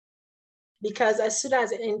because as soon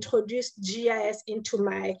as I introduced GIS into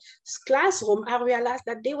my classroom, I realized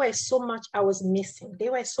that there was so much I was missing.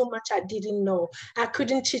 There was so much I didn't know. I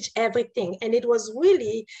couldn't teach everything. And it was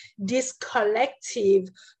really this collective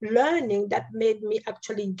learning that made me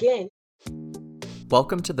actually gain.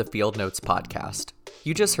 Welcome to the Field Notes podcast.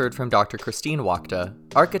 You just heard from Dr. Christine Wachter,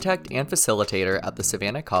 architect and facilitator at the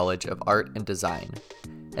Savannah College of Art and Design.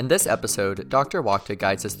 In this episode, Dr. Wachter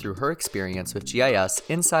guides us through her experience with GIS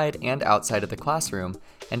inside and outside of the classroom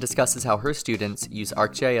and discusses how her students use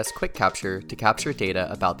ArcGIS Quick Capture to capture data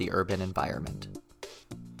about the urban environment.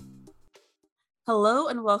 Hello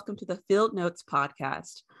and welcome to the Field Notes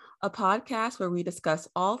podcast, a podcast where we discuss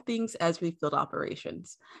all things Esri field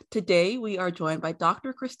operations. Today, we are joined by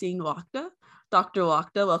Dr. Christine Wachter. Dr.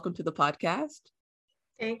 Wachter, welcome to the podcast.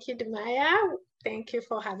 Thank you, Demaya. Thank you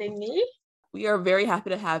for having me. We are very happy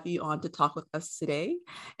to have you on to talk with us today.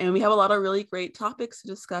 And we have a lot of really great topics to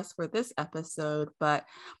discuss for this episode. But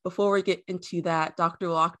before we get into that, Dr.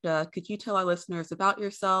 Wachter, could you tell our listeners about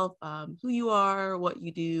yourself, who you are, what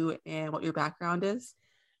you do, and what your background is?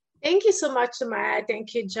 Thank you so much, Maya.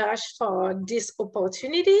 Thank you, Josh, for this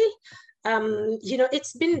opportunity.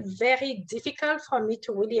 It's been very difficult for me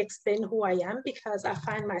to really explain who I am because I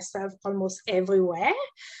find myself almost everywhere.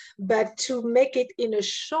 But to make it in a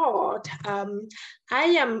short, I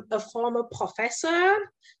am a former professor,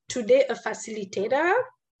 today a facilitator.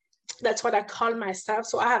 That's what I call myself.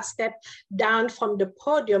 So I have stepped down from the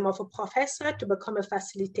podium of a professor to become a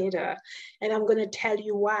facilitator. And I'm going to tell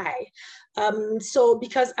you why.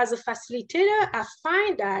 Because as a facilitator, I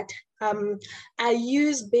find that I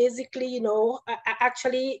use basically, I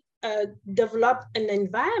actually develop an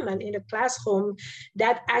environment in a classroom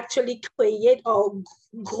that actually create or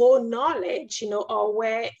grow knowledge, or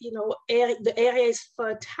where, the area is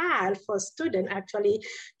fertile for students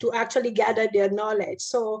to actually gather their knowledge.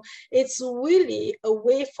 So it's really a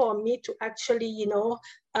way for me to actually,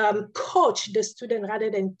 coach the student rather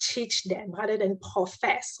than teach them, rather than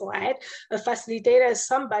profess, right? A facilitator is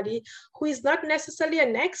somebody who is not necessarily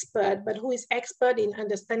an expert, but who is expert in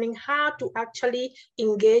understanding how to actually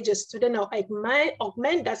engage a student or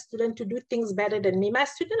augment that student to do things better than me. My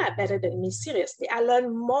students are better than me, seriously. I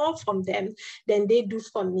learn more from them than they do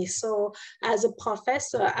from me. So as a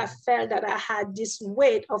professor, I felt that I had this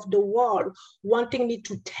weight of the world wanting me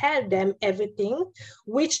to tell them everything,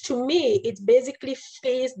 which to me, it basically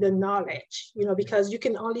phase the knowledge, because you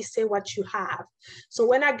can only say what you have. So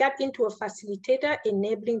when I got into a facilitator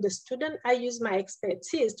enabling the student, I use my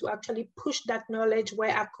expertise to actually push that knowledge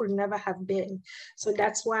where I could never have been. So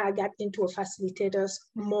that's why I got into a facilitator's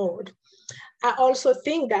mode. I also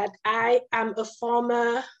think that I am a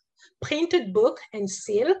former printed book and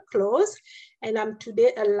seal close, and I'm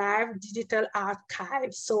today a live digital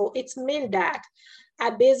archive. So it's mean that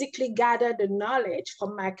I basically gather the knowledge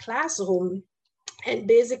from my classroom, and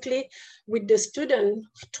basically with the student,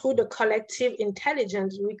 through the collective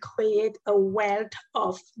intelligence, we create a wealth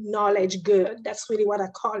of knowledge good. That's really what I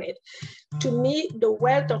call it. To me, the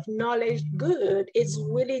wealth of knowledge good is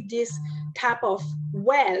really this type of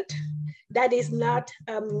wealth that is not,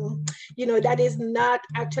 that is not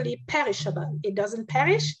actually perishable. It doesn't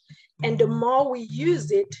perish. And the more we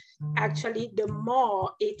use it, actually, the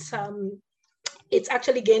more it's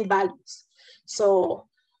actually gain values. So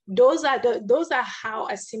those are how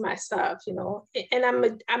I see myself, and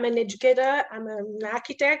I'm an educator, I'm an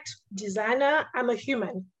architect, designer, I'm a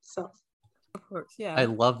human. So of course, yeah. I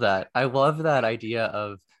love that. I love that idea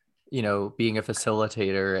of, being a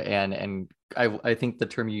facilitator, and I think the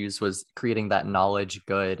term you used was creating that knowledge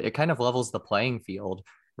good. It kind of levels the playing field,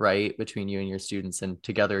 right, between you and your students, and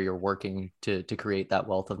together you're working to create that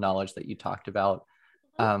wealth of knowledge that you talked about.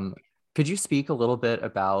 Could you speak a little bit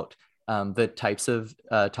about the types of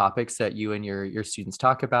topics that you and your students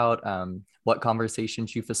talk about, what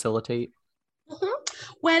conversations you facilitate? Mm-hmm.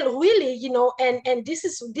 Well, really, and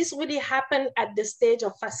this really happened at the stage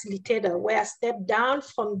of facilitator, where I stepped down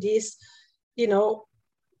from this,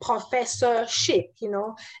 professorship,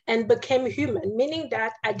 and became human, meaning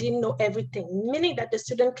that I didn't know everything, meaning that the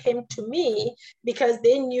student came to me because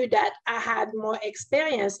they knew that I had more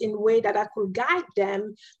experience in a way that I could guide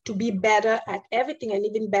them to be better at everything and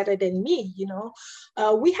even better than me,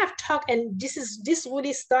 We have talked, and this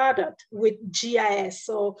really started with GIS.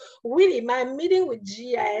 So really my meeting with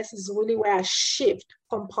GIS is really where I shift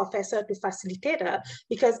from professor to facilitator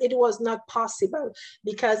because it was not possible.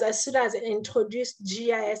 Because as soon as I introduced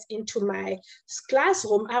GIS into my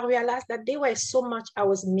classroom, I realized that there was so much I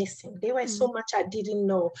was missing. There was so much I didn't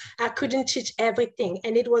know. I couldn't teach everything.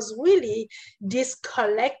 And it was really this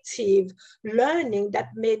collective learning that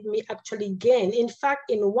made me actually gain. In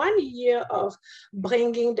fact, in 1 year of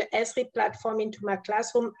bringing the Esri platform into my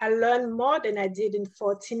classroom, I learned more than I did in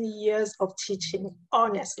 14 years of teaching,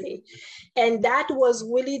 honestly. And that was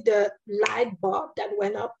really the light bulb that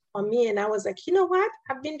went up on me. And I was like, you know what?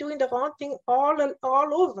 I've been doing the wrong thing all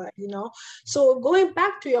over, you know? So going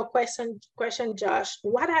back to your question, Josh,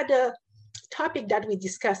 what are the topic that we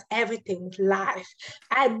discuss? Everything, life.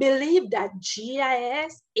 I believe that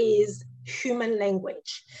GIS is human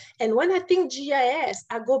language. And when I think GIS,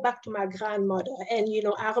 I go back to my grandmother. And, you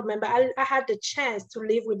know, I remember I had the chance to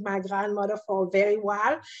live with my grandmother for a very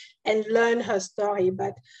while and learn her story.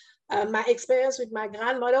 But my experience with my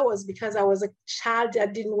grandmother was because I was a child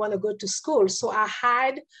that didn't want to go to school. So I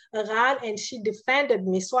hid around and she defended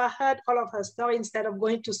me. So I heard all of her story instead of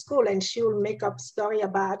going to school, and she would make up story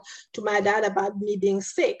to my dad about me being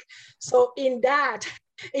sick. So in that,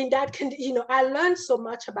 you know, I learned so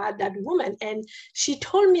much about that woman. And she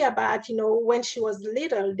told me about, you know, when she was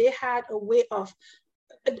little, they had a way of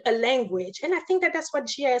a language. And I think that that's what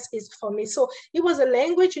GIS is for me. So it was a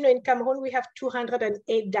language, you know, in Cameroon, we have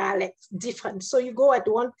 208 dialects, different. So you go at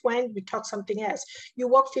one point, you talk something else. You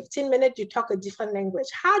walk 15 minutes, you talk a different language.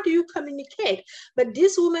 How do you communicate? But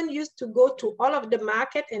this woman used to go to all of the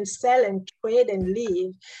market and sell and trade and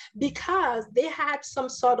live because they had some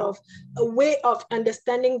sort of a way of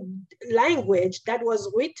understanding language that was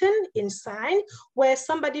written in sign where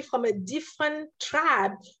somebody from a different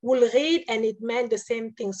tribe will read and it meant the same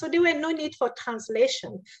thing. So there were no need for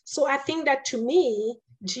translation. So I think that to me,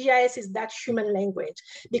 GIS is that human language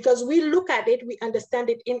because we look at it, we understand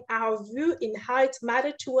it in our view, in how it's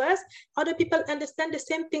mattered to us. Other people understand the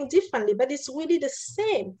same thing differently, but it's really the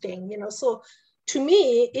same thing, you know. So to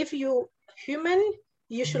me, if you human,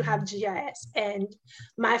 you should have GIS. And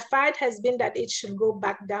my fight has been that it should go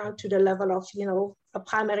back down to the level of, you know, a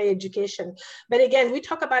primary education. But again, we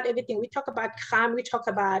talk about everything. We talk about crime, we talk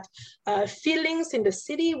about feelings in the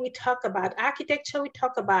city, we talk about architecture, we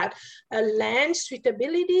talk about land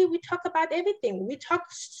suitability, we talk about everything. We talk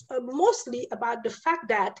mostly about the fact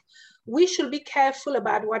that we should be careful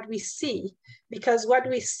about what we see, because what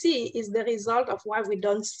we see is the result of what we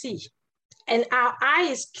don't see. And our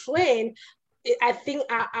eyes train, I think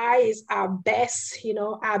our eyes are best, you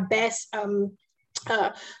know, our best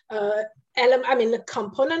the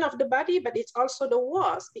component of the body, but it's also the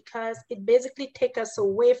worst because it basically takes us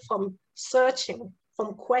away from searching,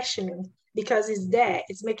 from questioning, because it's there.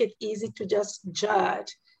 It's make it easy to just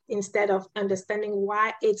judge instead of understanding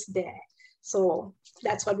why it's there. So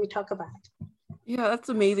that's what we talk about. Yeah, that's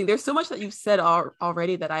amazing. There's so much that you've said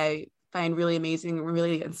already that I find really amazing and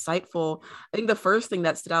really insightful. I think the first thing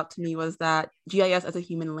that stood out to me was that GIS as a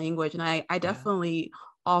human language. And I definitely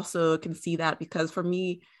also can see that because for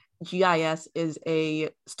me, GIS is a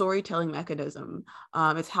storytelling mechanism.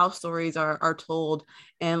 It's how stories are told.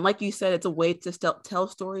 And like you said, it's a way to tell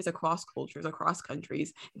stories across cultures, across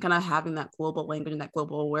countries, and kind of having that global language and that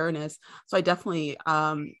global awareness. So I definitely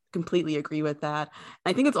completely agree with that.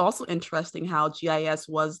 And I think it's also interesting how GIS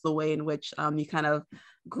was the way in which you kind of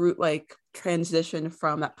transition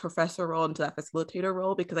from that professor role into that facilitator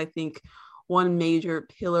role, because I think one major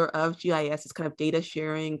pillar of GIS is kind of data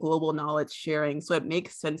sharing, global knowledge sharing. So it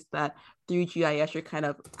makes sense that through GIS, you're kind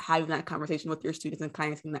of having that conversation with your students and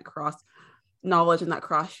kind of seeing that cross knowledge and that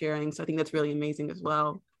cross sharing. So I think that's really amazing as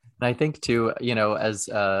well. And I think too, you know, as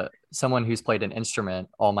someone who's played an instrument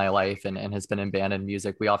all my life and has been in band and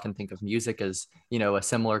music, we often think of music as, you know, a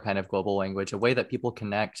similar kind of global language, a way that people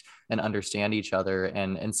connect and understand each other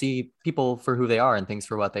and see people for who they are and things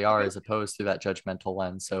for what they are, as opposed to that judgmental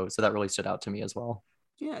lens. So that really stood out to me as well.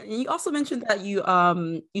 Yeah, and you also mentioned that you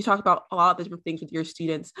talked about a lot of different things with your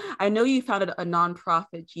students. I know you founded a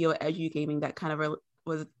nonprofit, GeoEdugaming, that kind of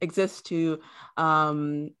exists to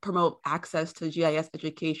promote access to GIS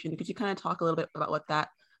education. Could you kind of talk a little bit about what that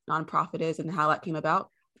nonprofit is and how that came about?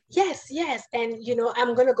 Yes. And, you know,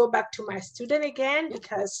 I'm going to go back to my student again,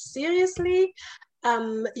 because seriously,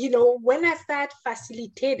 you know, when I start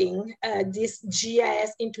facilitating this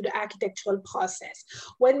GIS into the architectural process,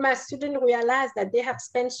 when my students realize that they have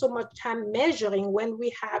spent so much time measuring, when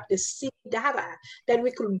we have the city data that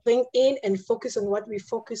we could bring in and focus on what we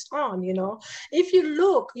focus on, you know, if you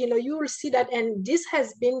look, you know, you will see that, and this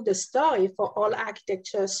has been the story for all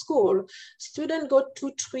architecture school, students go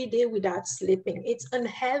 2-3 days without sleeping. It's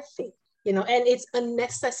unhealthy, you know, and it's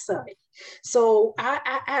unnecessary. So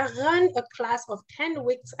I run a class of 10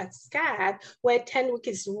 weeks at SCAD, where 10 weeks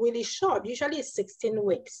is really short. Usually it's 16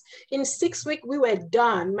 weeks. In 6 weeks, we were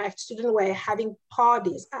done. My students were having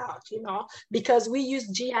parties out, because we use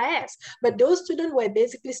GIS. But those students were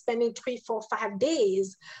basically spending 3, 4, 5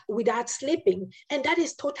 days without sleeping. And that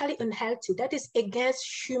is totally unhealthy. That is against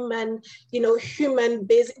human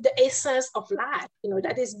basic, the essence of life,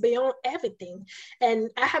 that is beyond everything. And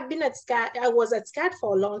I have been at SCAD, I was at SCAD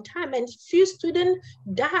for a long time, and few students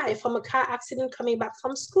die from a car accident coming back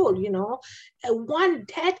from school, one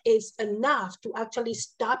death is enough to actually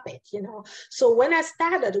stop it, So when I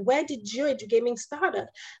started, where did geogaming started?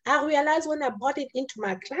 I realized when I brought it into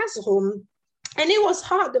my classroom, and it was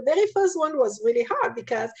hard. The very first one was really hard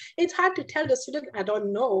because it's hard to tell the student, I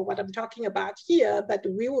don't know what I'm talking about here, but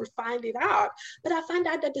we will find it out. But I found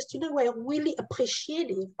out that the students were really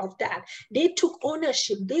appreciative of that. They took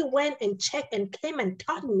ownership. They went and checked and came and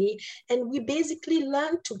taught me, and we basically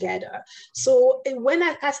learned together. So when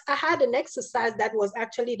I had an exercise that was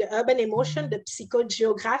actually the urban emotion, the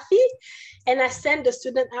psychogeography, and I sent the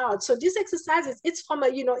student out. So this exercise it's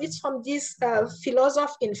from this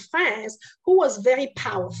philosopher in France who was very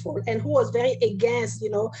powerful and who was very against,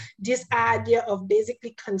 this idea of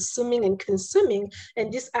basically consuming,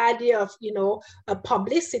 and this idea of,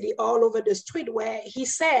 publicity all over the street, where he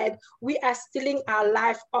said, we are stealing our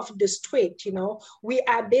life off the street, we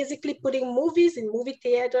are basically putting movies in movie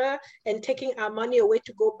theater and taking our money away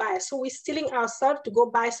to go buy. So we're stealing ourselves to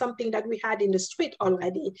go buy something that we had in the street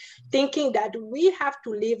already, thinking that we have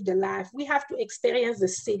to live the life, we have to experience the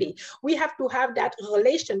city, we have to have that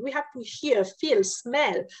relation, we have to hear, feel,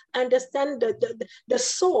 smell, understand the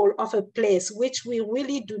soul of a place, which we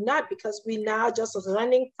really do not, because we now just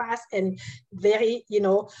running fast and very,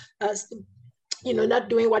 not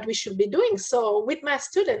doing what we should be doing. So with my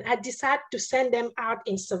student, I decided to send them out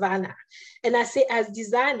in Savannah. And I say, as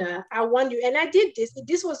designer, I want you, and I did this.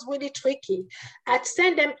 This was really tricky. I'd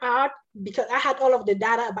send them out because I had all of the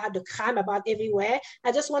data about the crime, about everywhere.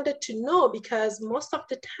 I just wanted to know, because most of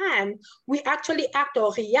the time we actually act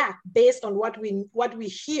or react based on what we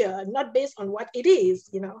hear, not based on what it is,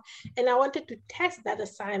 And I wanted to test that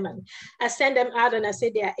assignment. I sent them out and I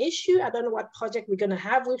said, there are issues. I don't know what project we're gonna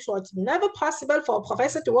have, which was never possible for a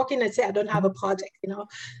professor to walk in and say, I don't have a project,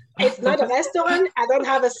 It's not a restaurant. I don't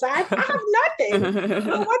have a site. I have nothing.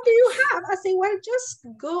 What do you have? I say, well, just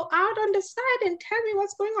go out on the site and tell me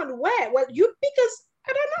what's going on. Where? Well, you pick us,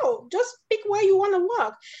 I don't know, just pick where you want to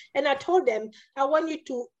work. And I told them, I want you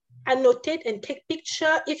to annotate and take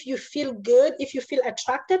picture. If you feel good, if you feel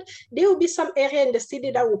attracted, there will be some area in the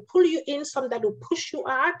city that will pull you in, some that will push you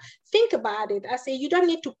out. Think about it. I say, you don't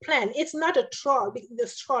need to plan. It's not a stroll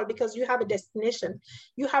because you have a destination.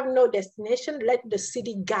 You have no destination. Let the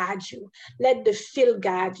city guide you. Let the feel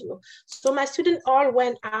guide you. So my students all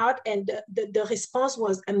went out, and the response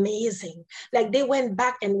was amazing. Like they went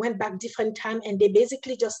back different time, and they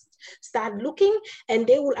basically just start looking, and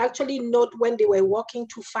they will actually note when they were walking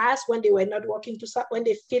too fast, when they were not walking too fast, when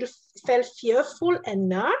they felt fearful and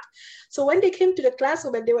not. So when they came to the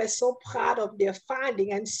classroom, and they were so proud of their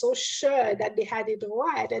finding and so sure that they had it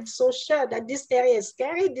right and so sure that this area is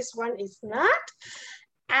scary, this one is not,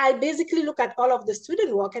 I basically look at all of the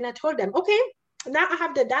student work and I told them, okay, now I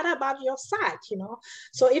have the data about your site,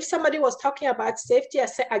 So if somebody was talking about safety,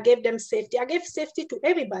 I gave them safety. I gave safety to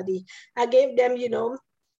everybody. I gave them,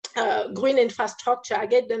 green infrastructure. I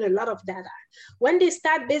gave them a lot of data. When they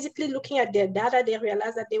start basically looking at their data, they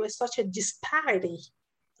realize that there was such a disparity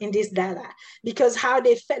in this data, because how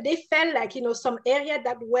they felt like, some area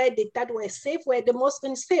that were safe were the most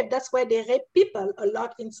unsafe. That's where they rape people a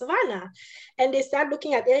lot in Savannah. And they start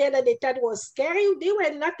looking at area that they thought was scary. There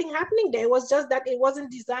were nothing happening there. It was just that it wasn't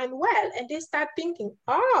designed well. And they start thinking,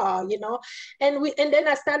 and then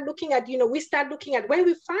I start looking at, we start looking at when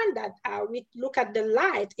we find that we look at the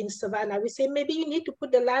light in Savannah. We say, maybe you need to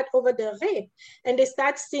put the light over the rape. And they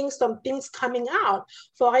start seeing some things coming out.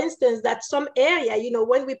 For instance, that some area,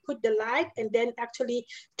 when we put the light and then actually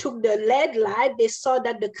took the LED light, they saw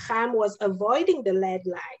that the crime was avoiding the LED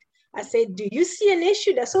light. I said, do you see an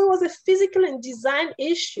issue there? So it was a physical and design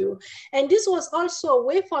issue. And this was also a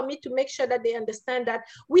way for me to make sure that they understand that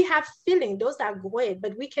we have feeling. Those are great,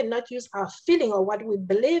 but we cannot use our feeling or what we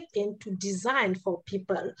believe in to design for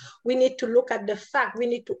people. We need to look at the fact. We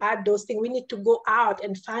need to add those things. We need to go out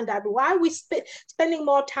and find out why we spending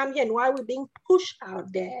more time here and why we're being pushed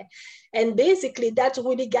out there. And basically that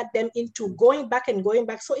really got them into going back and going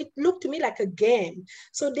back. So it looked to me like a game.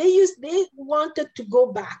 So they wanted to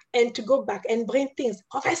go back and to go back and bring things.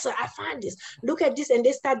 Professor, I found this. Look at this. And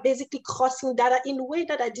they start basically crossing data in a way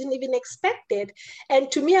that I didn't even expect it.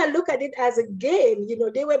 And to me, I look at it as a game.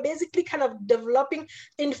 They were basically kind of developing.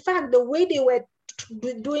 In fact, the way they were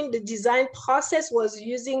doing the design process was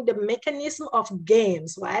using the mechanism of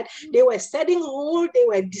games, right? They were setting rules, they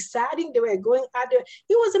were deciding, they were going other.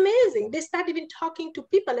 It was amazing. They started even talking to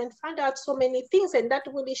people and found out so many things, and that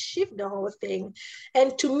really shifted the whole thing.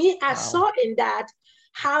 And to me, I saw in that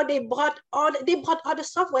how they brought all the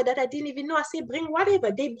software that I didn't even know. I said, bring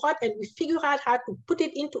whatever they brought, and we figured out how to put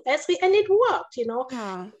it into Esri, and it worked,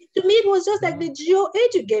 Yeah. To me, it was just like the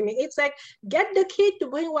geo-edu gaming. It's like, get the kid to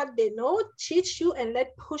bring what they know, teach you, and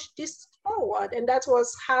let's push this forward. And that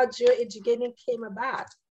was how geo-edu gaming came about.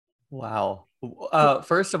 Wow.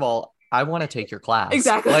 First of all, I want to take your class.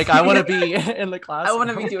 Exactly. Like, I want to be in the class. I want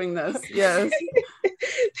to be doing this. Yes.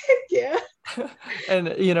 Thank you. And,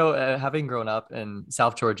 having grown up in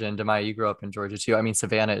South Georgia, and Demaya, you grew up in Georgia too. I mean,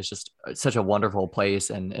 Savannah is just such a wonderful place.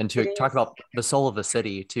 And to talk about the soul of the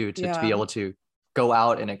city too, to be able to go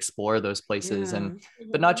out and explore those places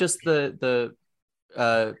but not just the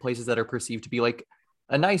places that are perceived to be like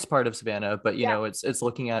a nice part of Savannah, but it's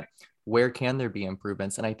looking at where can there be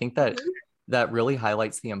improvements. And I think that really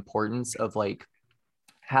highlights the importance of like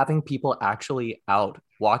having people actually out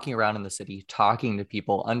walking around in the city, talking to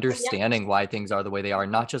people, understanding why things are the way they are,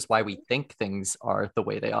 not just why we think things are the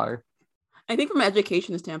way they are. I think from an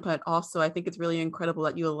education standpoint, also, I think it's really incredible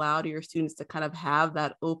that you allowed your students to kind of have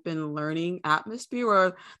that open learning atmosphere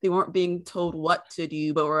where they weren't being told what to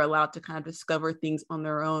do, but were allowed to kind of discover things on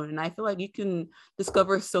their own. And I feel like you can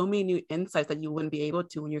discover so many new insights that you wouldn't be able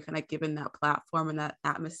to when you're kind of given that platform and that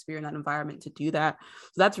atmosphere and that environment to do that.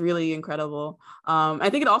 So that's really incredible. I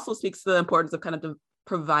think it also speaks to the importance of kind of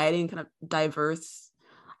providing kind of diverse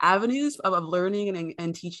avenues of learning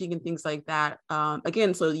and teaching and things like that.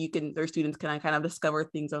 Again, so their students can kind of discover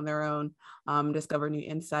things on their own, discover new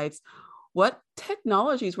insights. What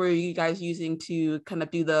technologies were you guys using to kind of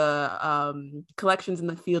do the collections in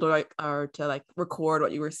the field or to like record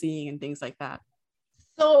what you were seeing and things like that?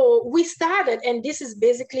 So we started, and this is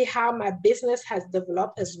basically how my business has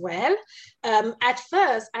developed as well. At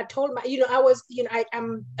first, I told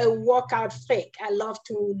I'm a workout freak. I love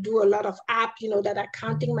to do a lot of apps, that are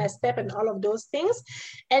counting my step and all of those things.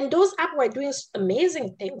 And those apps were doing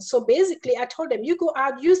amazing things. So basically, I told them, you go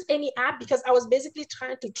out, use any app, because I was basically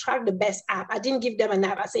trying to track the best app. I didn't give them an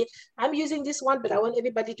app. I said, I'm using this one, but I want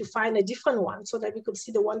everybody to find a different one so that we could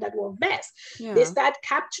see the one that worked best. Yeah. They start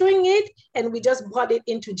capturing it, and we just brought it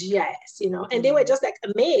into GIS, and they were just like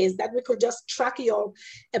amazed that we could just track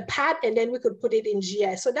a path and then we could put it in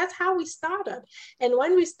GIS. So that's how we started. And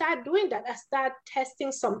when we start doing that, I started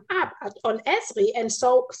testing some app on Esri, and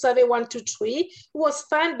so Survey 123. It was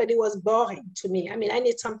fun, but it was boring to me. I mean, I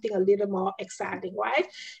need something a little more exciting, right?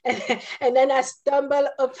 And then I stumbled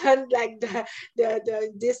upon like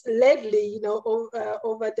this lately,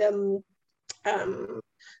 over the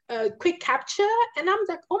quick capture, and I'm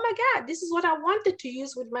like, oh my God, this is what I wanted to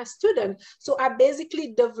use with my student. So I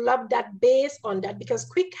basically developed that based on that, because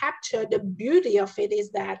quick capture, the beauty of it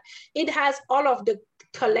is that it has all of the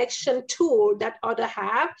collection tool that other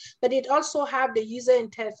have, but it also have the user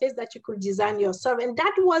interface that you could design yourself. And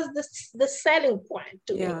that was the selling point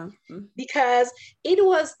to me, because it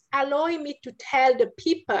was allowing me to tell the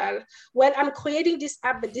people, well, I'm creating this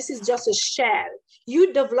app, but this is just a shell.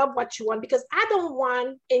 You develop what you want, because I don't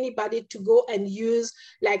want anybody to go and use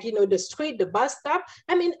the street, the bus stop.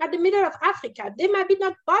 I mean, at the middle of Africa, they might be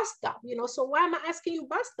not bus stop, so why am I asking you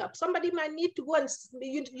bus stop? Somebody might need to go and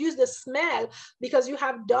use the smell, because you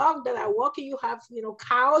have dogs that are walking, you have,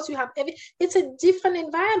 cows, you have everything. It's a different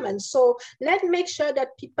environment. So let's make sure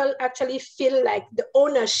that people actually feel like the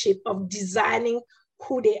ownership of designing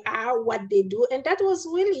who they are, what they do. And that was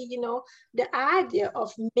really, the idea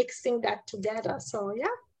of mixing that together. So yeah.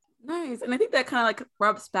 Nice. And I think that kind of like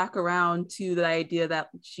rubs back around to the idea that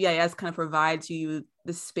GIS kind of provides you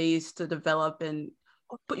the space to develop and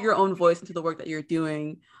put your own voice into the work that you're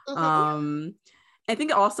doing. I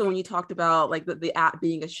think also when you talked about like the app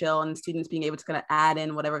being a shell and students being able to kind of add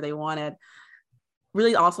in whatever they wanted,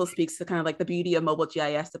 really also speaks to kind of like the beauty of mobile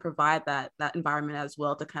GIS to provide that environment as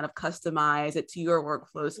well, to kind of customize it to your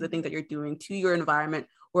workflows, to the things that you're doing, to your environment,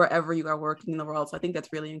 wherever you are working in the world. So I think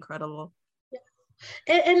that's really incredible.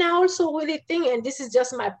 And I also really think, and this is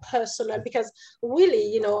just my personal, because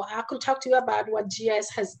really, I could talk to you about what GIS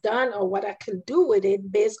has done or what I can do with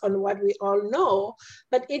it based on what we all know,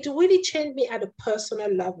 but it really changed me at a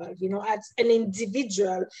personal level, as an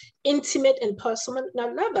individual, intimate and personal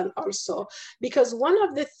level also. Because one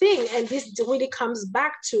of the things, and this really comes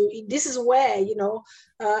back to, this is where,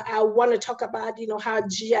 I want to talk about, how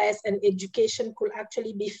GIS and education could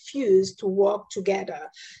actually be fused to work together.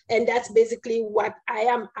 And that's basically what I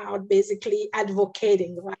am out basically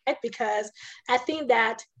advocating, right? Because I think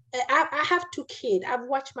that I have two kids. I've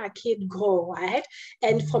watched my kid grow, right?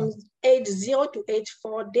 And from age 0 to age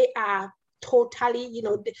 4, they are totally,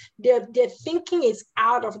 their thinking is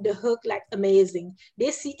out of the hook, like amazing. They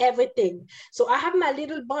see everything. So I have my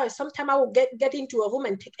little boy. Sometimes I will get into a room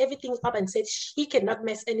and take everything up and say he cannot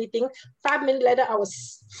miss anything. 5 minutes later, I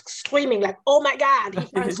was screaming like, "Oh my God, he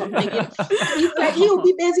found something!" He will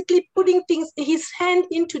be basically putting things, his hand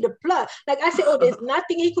into the plug. Like I say, "Oh, there's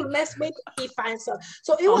nothing he could mess with." He finds some.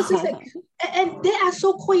 So it was just like, and they are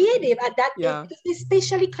so creative at that age because they're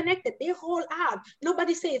spatially connected. They roll out.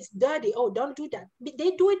 Nobody say it's dirty. Oh, don't do that.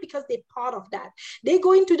 They do it because they're part of that. They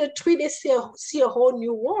go into the tree, they see a whole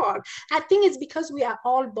new world. I think it's because we are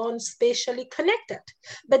all born spatially connected.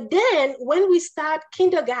 But then when we start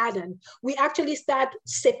kindergarten, we actually start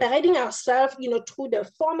separating ourselves, through the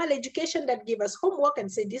formal education that give us homework and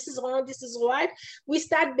say, this is wrong, this is right. We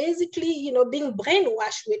start basically, being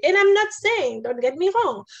brainwashed with, and I'm not saying, don't get me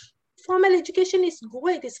wrong, formal education is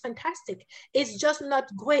great, it's fantastic. It's just not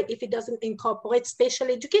great if it doesn't incorporate spatial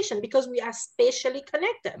education, because we are spatially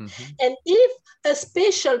connected. And if a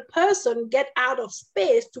spatial person get out of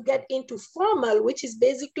space to get into formal, which is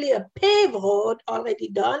basically a paved road already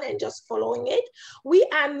done and just following it, we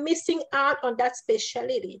are missing out on that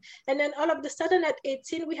spatiality. And then all of a sudden at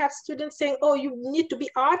 18, we have students saying, oh, you need to be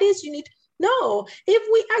artists, no. If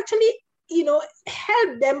we actually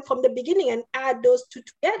help them from the beginning and add those two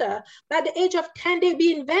together, by the age of 10, they'll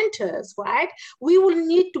be inventors, right? We will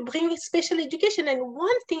need to bring special education. And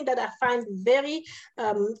one thing that I find very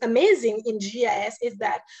amazing in GIS is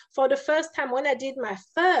that for the first time, when I did my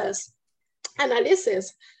first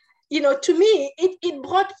analysis, to me, it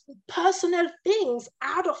brought personal things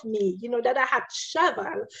out of me, that I had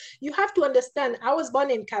shoveled. You have to understand, I was born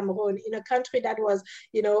in Cameroon, in a country that was,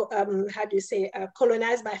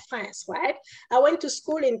 colonized by France, right? I went to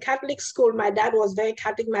school in Catholic school. My dad was very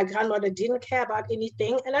Catholic. My grandmother didn't care about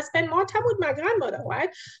anything. And I spent more time with my grandmother, right?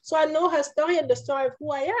 So I know her story and the story of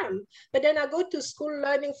who I am. But then I go to school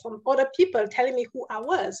learning from other people telling me who I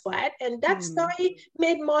was, right? And that story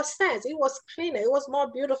made more sense. It was cleaner. It was more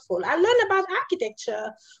beautiful. I learned about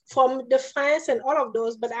architecture from the France and all of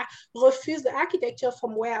those, but I refused the architecture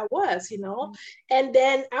from where I was, And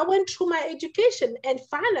then I went through my education, and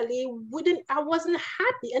finally I wasn't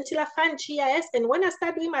happy until I found GIS. And when I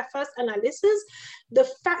started doing my first analysis, the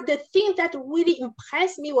thing that really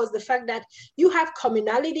impressed me was the fact that you have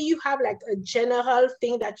communality, you have like a general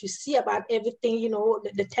thing that you see about everything,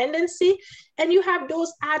 the tendency, and you have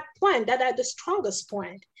those add points that are the strongest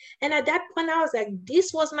point. And at that point, I was like,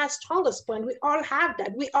 this was my strongest point. We all have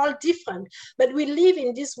that. We all different, but we live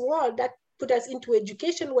in this world that put us into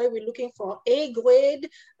education where we're looking for A grade,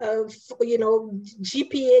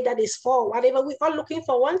 GPA that is 4, whatever. We're all looking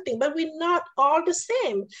for one thing, but we're not all the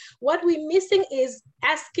same. What we're missing is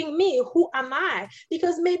asking me, who am I?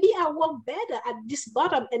 Because maybe I work better at this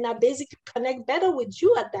bottom and I basically connect better with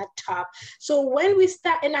you at that top. So when we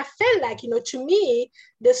start, and I felt like, to me,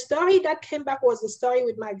 the story that came back was the story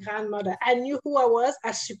with my grandmother. I knew who I was.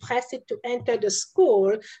 I suppressed it to enter the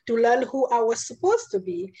school to learn who I was supposed to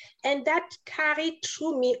be. And that carried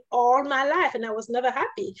through me all my life. And I was never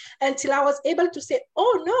happy until I was able to say,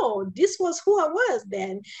 oh no, this was who I was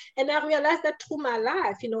then. And I realized that through my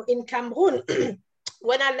life, in Cameroon,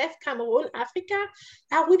 when I left Cameroon, Africa,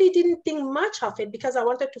 I really didn't think much of it because I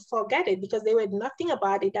wanted to forget it, because there was nothing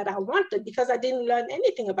about it that I wanted, because I didn't learn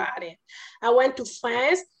anything about it. I went to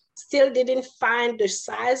France, still didn't find the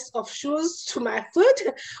size of shoes to my foot.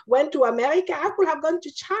 Went to America. I could have gone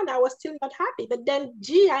to China. I was still not happy. But then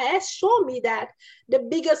GIS showed me that the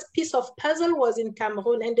biggest piece of puzzle was in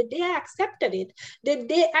Cameroon. And the day I accepted it, the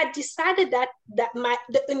day I decided that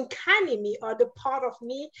the uncanny me, or the part of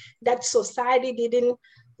me that society didn't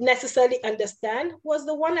necessarily understand, was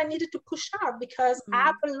the one I needed to push out, because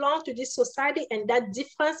I belong to this society, and that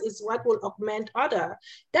difference is what will augment other.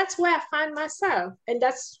 That's where I find myself, and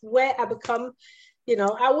that's where I become,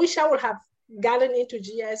 I wish I would have gotten into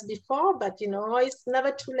GIS before, but it's never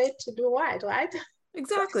too late to do right?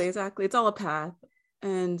 Exactly. It's all a path.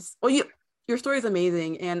 And well, your story is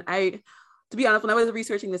amazing, and I To be honest, when I was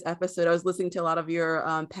researching this episode, I was listening to a lot of your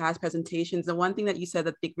past presentations. And one thing that you said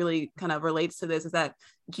that I think really kind of relates to this is that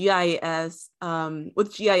GIS,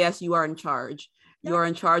 with GIS, you are in charge. You are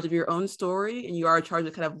in charge of your own story, and you are in charge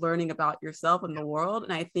of kind of learning about yourself and the world.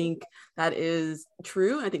 And I think that is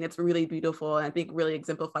true. And I think it's really beautiful. And I think really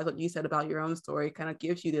exemplifies what you said about your own story, kind of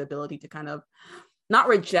gives you the ability to kind of not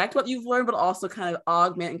reject what you've learned, but also kind of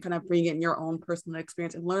augment and kind of bring in your own personal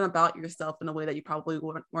experience and learn about yourself in a way that you probably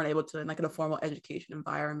weren't able to in like in a formal education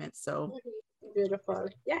environment. So beautiful.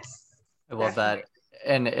 Yes. I love that.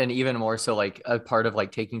 And even more so, like a part of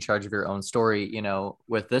like taking charge of your own story, you know,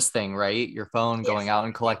 with this thing, right? Your phone going out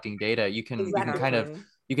and collecting data, you can kind of,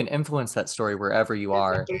 you can influence that story wherever you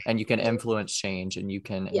are, and you can influence change, and you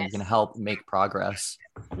can help make progress.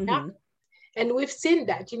 Yeah. And we've seen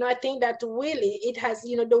that, you know, I think that really it has,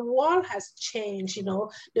 you know, the world has changed, you know,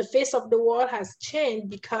 the face of the world has changed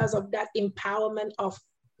because of that empowerment of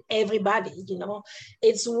everybody, you know.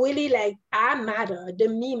 It's really like I matter, the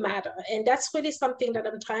me matter. And that's really something that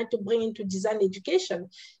I'm trying to bring into design education.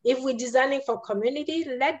 If we're designing for community,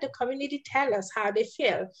 let the community tell us how they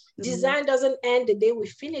feel. Design doesn't end the day we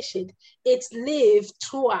finish it. It's lived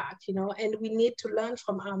throughout, you know, and we need to learn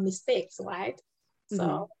from our mistakes, right?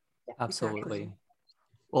 So absolutely.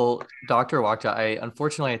 Well, Dr. Wakta,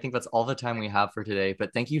 unfortunately, I think that's all the time we have for today,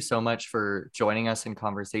 but thank you so much for joining us in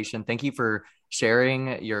conversation. Thank you for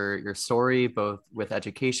sharing your story, both with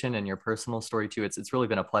education and your personal story too. It's really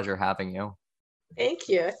been a pleasure having you. Thank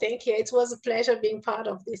you. Thank you. It was a pleasure being part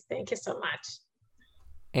of this. Thank you so much.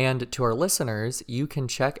 And to our listeners, you can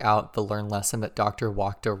check out the Learn lesson that Dr.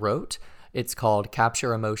 Wakta wrote. It's called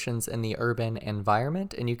Capture Emotions in the Urban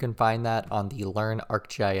Environment, and you can find that on the Learn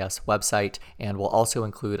ArcGIS website, and we'll also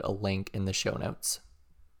include a link in the show notes.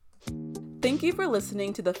 Thank you for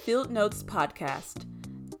listening to the Field Notes podcast.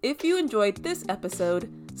 If you enjoyed this episode,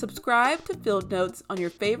 subscribe to Field Notes on your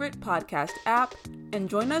favorite podcast app and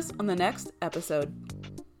join us on the next episode.